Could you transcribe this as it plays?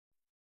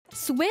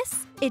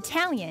Swiss,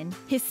 Italian,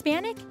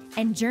 Hispanic,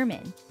 and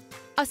German.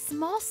 A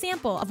small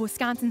sample of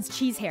Wisconsin's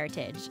cheese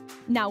heritage.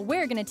 Now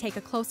we're going to take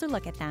a closer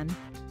look at them.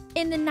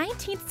 In the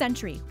 19th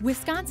century,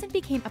 Wisconsin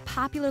became a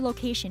popular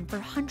location for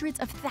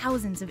hundreds of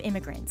thousands of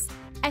immigrants.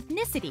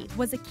 Ethnicity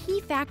was a key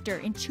factor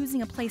in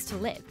choosing a place to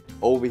live.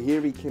 Over here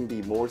we can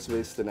be more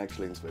Swiss than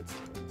actually in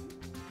Switzerland,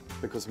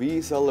 because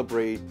we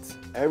celebrate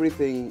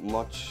everything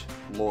much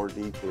more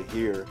deeply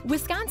here.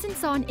 Wisconsin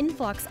saw an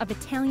influx of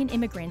Italian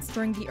immigrants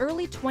during the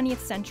early 20th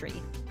century.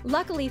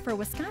 Luckily for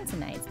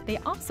Wisconsinites, they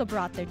also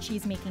brought their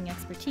cheese-making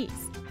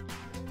expertise.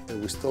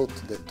 We thought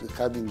that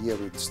coming here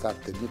would start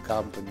a new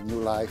company,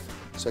 new life.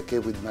 So I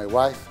came with my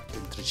wife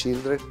and 3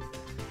 children,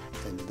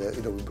 and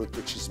we brought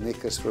the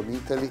cheesemakers from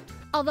Italy.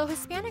 Although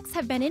Hispanics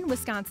have been in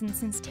Wisconsin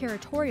since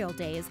territorial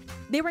days,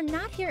 they were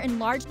not here in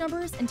large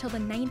numbers until the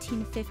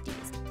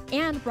 1950s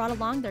and brought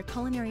along their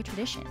culinary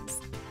traditions.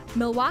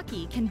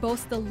 Milwaukee can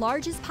boast the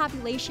largest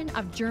population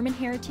of German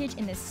heritage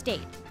in the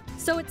state,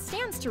 so it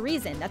stands to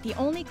reason that the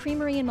only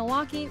creamery in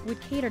Milwaukee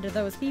would cater to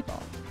those people.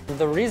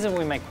 The reason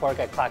we make pork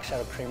at Clock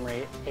Shadow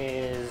Creamery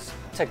is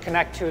to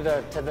connect to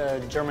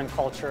the German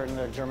culture and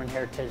the German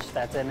heritage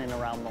that's in and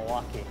around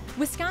Milwaukee.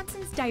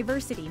 Wisconsin's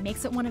diversity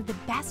makes it one of the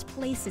best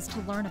places to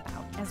learn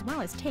about, as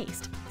well as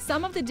taste,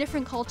 some of the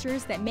different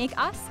cultures that make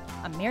us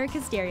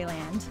America's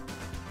Dairyland.